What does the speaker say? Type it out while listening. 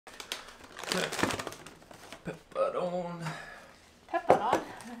Pepperoni. Pepperoni.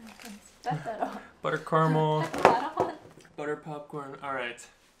 Pepperoni. Butter caramel. Pepperoni. Butter popcorn. All right.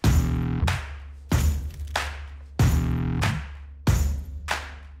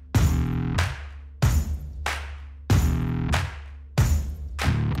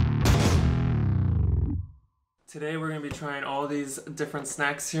 Today we're going to be trying all these different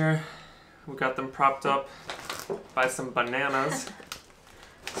snacks here. We got them propped up by some bananas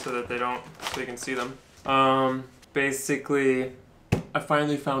so that so you can see them. Basically, I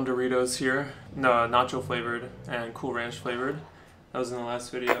finally found Doritos here. No, nacho flavored and Cool Ranch flavored. That was in the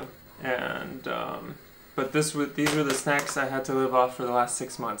last video. And but these were the snacks I had to live off for the last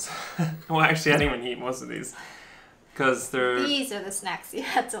 6 months. Well, actually, I didn't even eat most of these because they're. These are the snacks you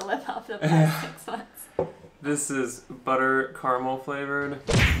had to live off the past 6 months. This is butter caramel flavored.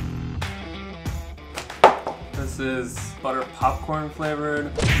 This is butter popcorn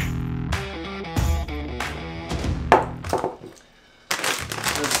flavored.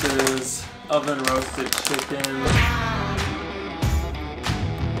 This is oven roasted chicken.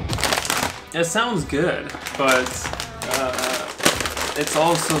 It sounds good, but it's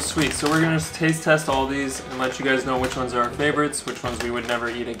all so sweet. So we're gonna taste test all these and let you guys know which ones are our favorites, which ones we would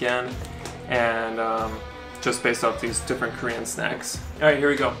never eat again, and just based off these different Korean snacks. All right, here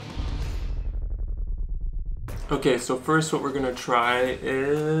we go. Okay, so first what we're gonna try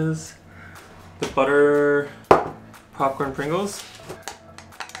is the butter popcorn Pringles.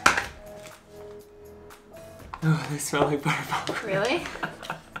 Oh, they smell like butter popcorn. Really?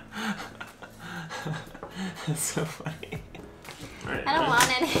 That's so funny. Right, I don't want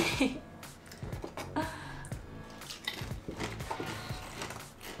any.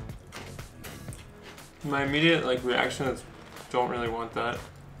 My immediate reaction is don't really want that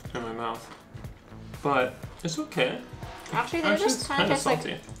in my mouth, but it's okay. Actually, they just kind of taste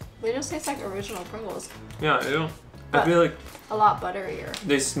salty. They just taste like original Pringles. Yeah, I don't. But I feel like a lot butterier.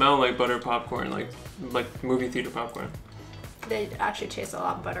 they smell like butter popcorn, like movie theater popcorn. They actually taste a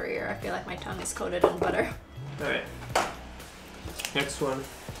lot butterier. I feel like my tongue is coated in butter. All right. Next one.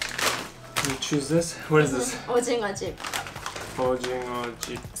 You choose this. What is this? 오징어 집. 오징어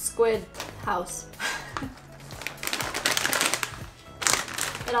집. Squid house.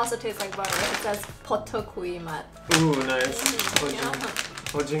 It also tastes like butter. It says 버터구이 맛. Ooh, nice.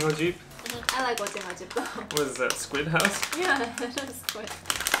 오징어 집. I like 오징어 집 though. What is that? Squid house? Yeah, it is squid.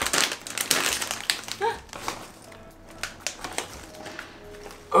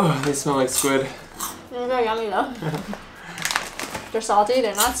 Oh, they smell like squid. They're yummy though. They're salty.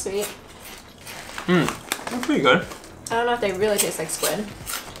 They're not sweet. They're pretty good. I don't know if they really taste like squid.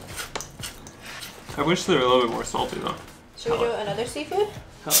 I wish they were a little bit more salty though. Should we do another seafood?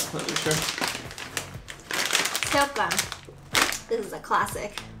 Let me sure. Seokgang. This is a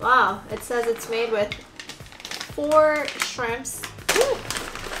classic. Wow, it says it's made with 4 shrimps. Woo.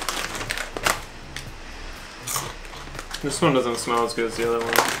 This one doesn't smell as good as the other one.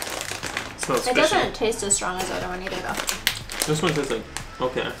 It smells fishy. It doesn't taste as strong as the other one either though. This one tastes like,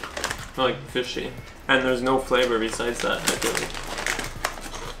 okay, like fishy. And there's no flavor besides that, I feel like.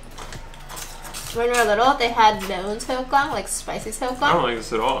 When we were little, they had known seokgang, like spicy I seokgang. don't like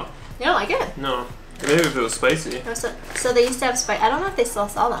this at all. You don't like it? No. Maybe if it was spicy. So they used to have I don't know if they still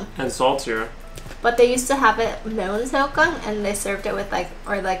sell them. And saltier. But they used to have it known seokgang, and they served it with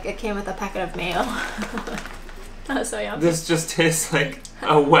it came with a packet of mayo. That was so yummy. This just tastes like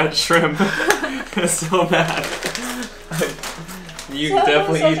a wet shrimp. It's so bad. You So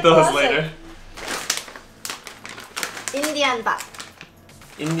definitely such eat a those classic. later. Indian bap.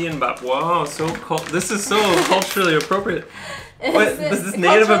 Indian bap. Wow, this is so culturally appropriate. What? This is It's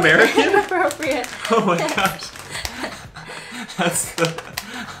Native culturally American? inappropriate. Oh my gosh. That's the...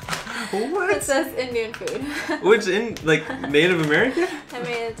 What? It says Indian food. Which Native American? I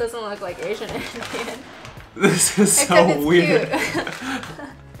mean, it doesn't look like Asian Indian. This is Except so it's weird.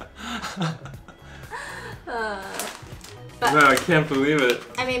 But, No, I can't believe it.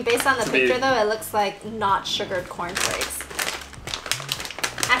 I mean, based on the picture though, it looks like not sugared cornflakes.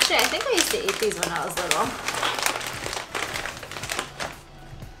 Actually, I think I used to eat these when I was little.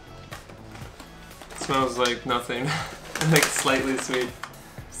 It smells like nothing. Like slightly sweet.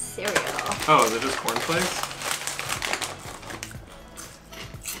 Cereal. Oh, they're just cornflakes?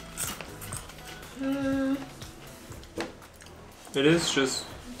 It is just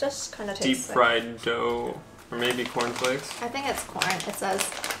Kind of deep tastes fried dough, or maybe cornflakes. I think it's corn. It says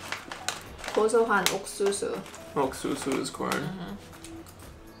고소한 옥수수. 옥수수 is corn.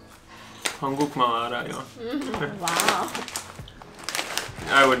 한국말 알아요. Wow.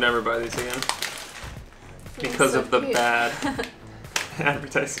 I would never buy these again. Because so of the cute. bad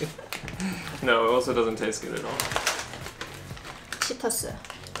advertising. No, it also doesn't taste good at all. Cheetos.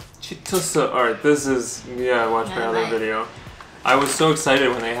 Cheetos. Alright, this is, yeah, watch my other video. I was so excited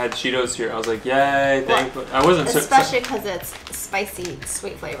when they had Cheetos here. I was like, yay, thankful. I wasn't especially because it's spicy,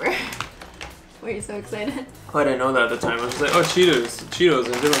 sweet flavor. Were you so excited? Oh, I didn't know that at the time. I was like, oh, Cheetos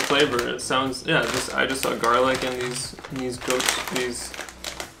in different flavor. It sounds, yeah, I just saw garlic and these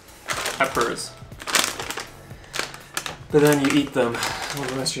peppers. But then you eat them,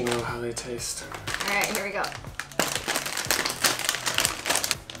 unless you know how they taste. Alright, here we go.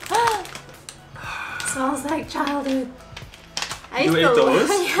 Smells like childhood. You ate those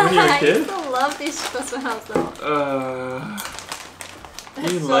when you were a kid? I used to love these Cheetos when I was little.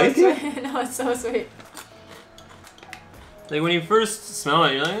 You like it? No, it's so sweet. Like when you first smell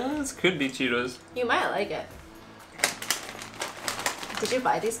it, you're like, oh, this could be Cheetos. You might like it. Did you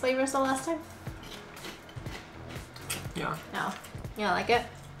buy these flavors the last time? Yeah. No. You don't like it?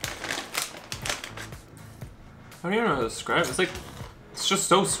 I don't even know how to describe it. It's like, it's just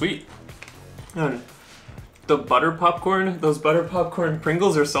so sweet. And the butter popcorn, those butter popcorn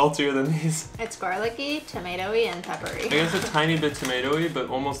Pringles are saltier than these. It's garlicky, tomatoey, and peppery. I guess a tiny bit tomatoey, but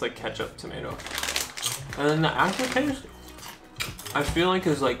almost like ketchup tomato. And then the aftertaste, I feel like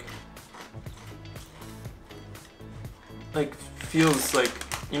is like feels like,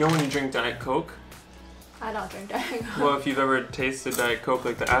 you know when you drink Diet Coke? I don't drink Diet Coke. Well, if you've ever tasted Diet Coke,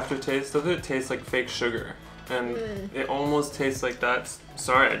 like the aftertaste of it tastes like fake sugar. And it almost tastes like that.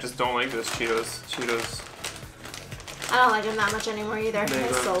 Sorry, I just don't like this Cheetos. I don't like them that much anymore either.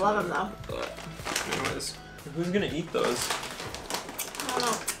 I still love them though. But anyways, who's gonna eat those? I don't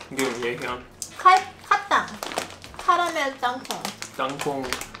know. Give them Yehyun. 카탕. 카라멜 땅콩. Dangkong.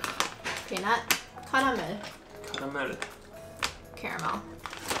 Peanut. Caramel. Caramel. Caramel.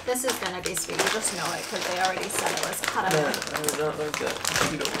 This is gonna be sweet. You just know it because they already said it was caramel. Yeah, I do not like that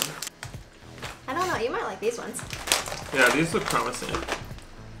Cheeto one. I don't know. You might like these ones. Yeah, these look promising.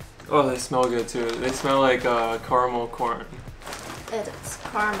 Oh, they smell good too. They smell like caramel corn. It's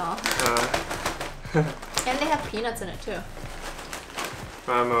caramel. And they have peanuts in it too.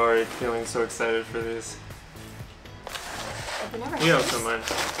 I'm already feeling so excited for these. I've never You have some mine.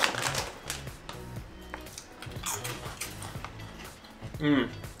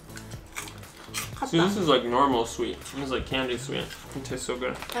 See, this is like normal sweet. This is like candy sweet. It tastes so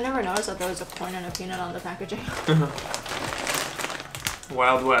good. I never noticed that there was a corn and a peanut on the packaging.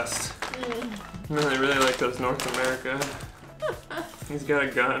 Wild West. No, they really like those North America. He's got a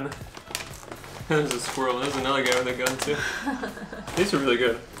gun. There's a squirrel. There's another guy with a gun too. These are really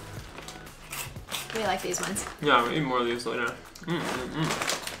good. We like these ones. Yeah, we'll eat more of these later.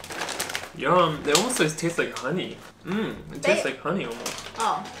 Yum. They almost taste like honey. It tastes like honey almost.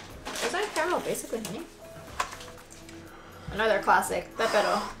 Oh. Isn't caramel basically honey? Another classic.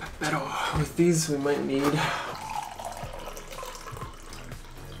 Pepero. Pepero. With these we might need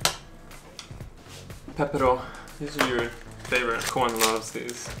Pepero. These are your favorite. Koheun loves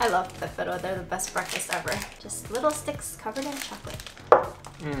these. I love pepero. They're the best breakfast ever. Just little sticks covered in chocolate.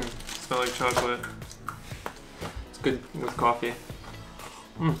 Smell like chocolate. It's good with coffee.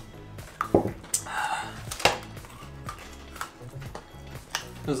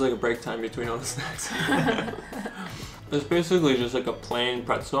 It was like a break time between all the snacks. It's basically just like a plain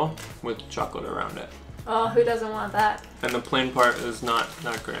pretzel with chocolate around it. Oh, who doesn't want that? And the plain part is not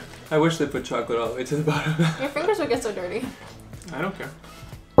great. I wish they put chocolate all the way to the bottom. Your fingers would get so dirty. I don't care.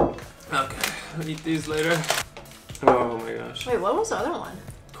 Okay, I'll eat these later. Oh my gosh. Wait, what was the other one?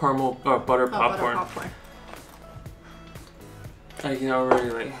 Caramel, butter popcorn. Butter popcorn. I can already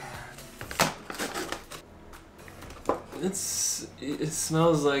like. It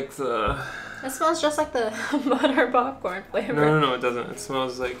smells like the. It smells just like the butter popcorn flavor. No, it doesn't. It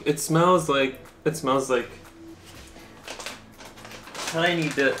smells like. I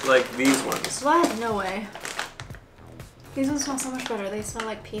need it like these ones. What? No way. These ones smell so much better. They smell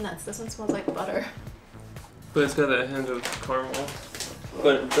like peanuts. This one smells like butter. But it's got that hint of caramel.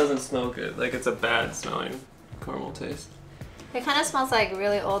 But it doesn't smell good. Like it's a bad smelling caramel taste. It kind of smells like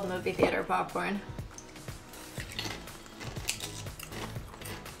really old movie theater popcorn.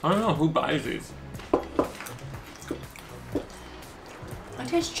 I don't know who buys these. It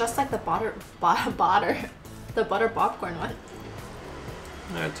tastes just like the butter popcorn one.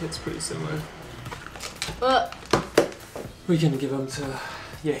 Yeah, it tastes pretty similar. Ugh. We can give them to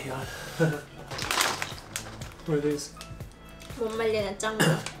Yehyun. What are these? 못 말리는 짱구.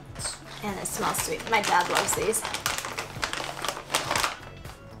 And it smells sweet. My dad loves these.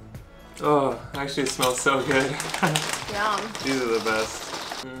 Oh, actually it smells so good. Yum. These are the best.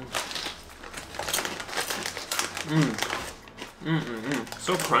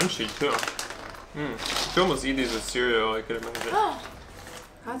 So crunchy too. You could almost eat these with cereal, I could imagine.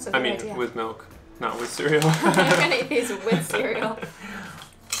 That's a good idea. With milk, not with cereal. You're gonna eat these with cereal.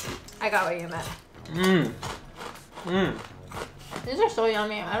 I got what you meant. These are so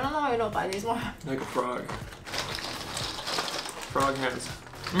yummy. I don't know why I don't buy these more. Like a frog. Frog hands.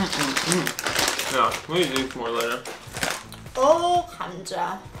 Yeah, we'll eat these more later. Oh,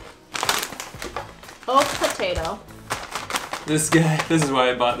 감자. Oh, potato. This guy, this is why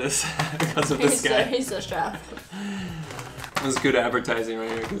I bought this. Because of this guy. He's the chef. It was good advertising right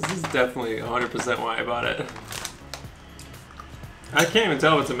here, because this is definitely 100% why I bought it. I can't even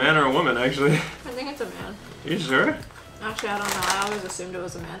tell if it's a man or a woman, actually. I think it's a man. You sure? Actually, I don't know. I always assumed it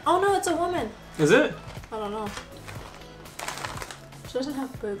was a man. Oh no, it's a woman. Is it? I don't know. She doesn't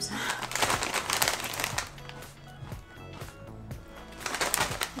have boobs.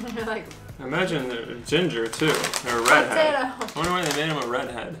 You're like, imagine they're ginger too, or a redhead. potato. I wonder why they made him a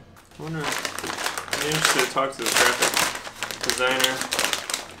redhead. I wonder. I'm interested to talk to the graphic designer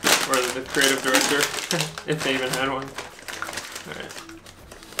or the creative director, if they even had one. All right.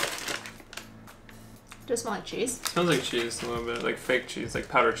 Does it smell like cheese? Smells like cheese a little bit, like fake cheese, like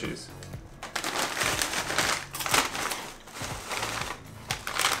powdered cheese.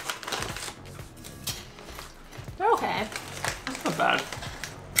 They're okay. That's not bad.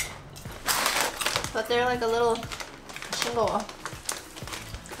 But they're like a little shingle,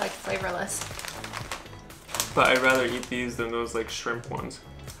 like flavorless. But I'd rather eat these than those like shrimp ones.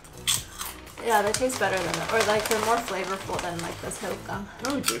 Yeah, they taste better than or like they're more flavorful than like the 새우깡.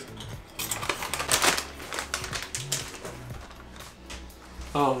 I like these.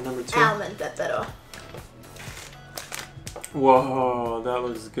 Oh, number 2. Almond pepero. Whoa, that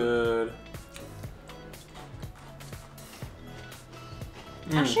looks good.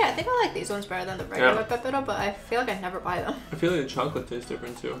 Actually, I think I like these ones better than the regular pepero, but I feel like I never buy them. I feel like the chocolate tastes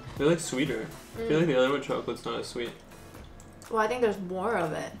different too. They're like sweeter. I feel like the other one chocolate's not as sweet. Well, I think there's more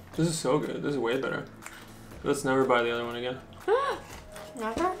of it. This is so good. This is way better. Let's never buy the other one again.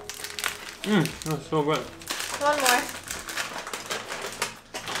 Never? That's so good. One more.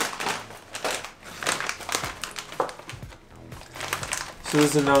 So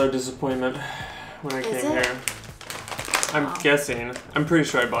this is another disappointment when I came here. I'm guessing. I'm pretty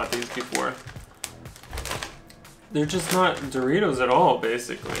sure I bought these before. They're just not Doritos at all,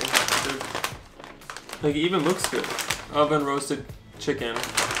 basically. Like, it even looks good. Oven roasted chicken.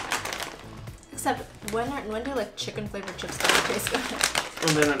 Except, when do like chicken flavored chips start to taste good?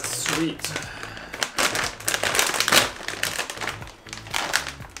 And then it's sweet.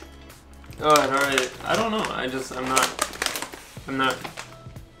 Oh, it already, I don't know. I'm not,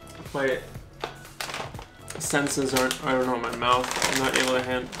 my senses aren't, I don't know, my mouth. I'm not able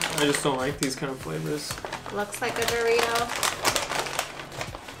to I just don't like these kind of flavors. Looks like a Dorito.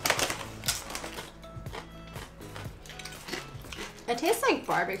 It tastes like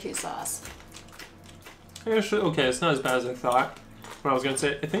barbecue sauce. Actually, okay, it's not as bad as I thought. What I was gonna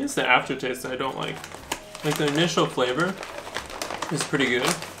say, I think it's the aftertaste that I don't like. Like the initial flavor is pretty good.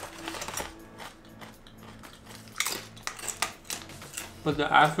 But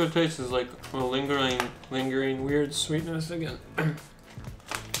the aftertaste is like a lingering weird sweetness again.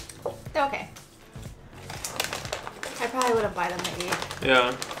 They're okay. I probably wouldn't buy them to eat.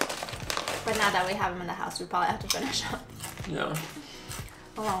 Yeah. But now that we have them in the house, we probably have to finish them. Yeah.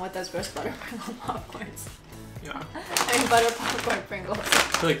 Along with those roast butter Pringle popcorns. Yeah. I mean butter popcorn Pringles. I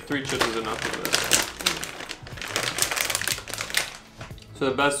feel like 3 chips is enough for this. So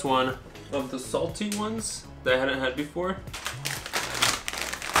the best one of the salty ones that I hadn't had before.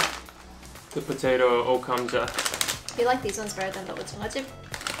 The potato okamja. You like these ones better than the 오징어집?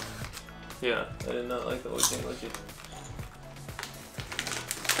 Yeah, I did not like the 오징어집.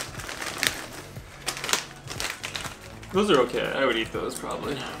 Those are okay. I would eat those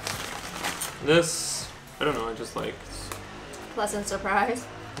probably. This, I don't know. I just like. Pleasant surprise.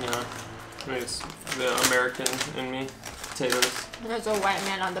 Yeah, maybe it's the American in me. Potatoes. There's a white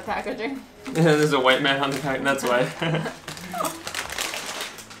man on the packaging. Yeah, there's a white man on the pack. That's why.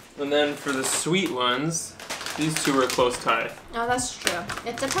 And then for the sweet ones, these two are a close tie. Oh, that's true.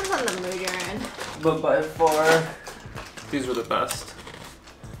 It depends on the mood you're in. But by far, these were the best.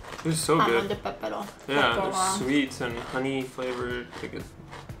 They're so good. Yeah, they're sweet and honey flavored. Like it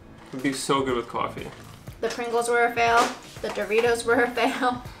would be so good with coffee. The Pringles were a fail. The Doritos were a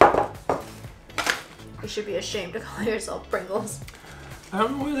fail. You should be ashamed to call yourself Pringles. I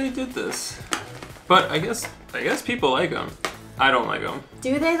don't know why they did this, but I guess people like them. I don't like them.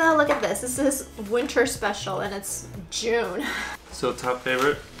 Do they though? Look at this. This is winter special and it's June. So top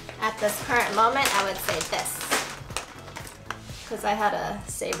favorite? At this current moment, I would say this. because I had a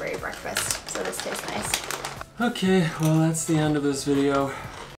savory breakfast, so this tastes nice. Okay, well that's the end of this video.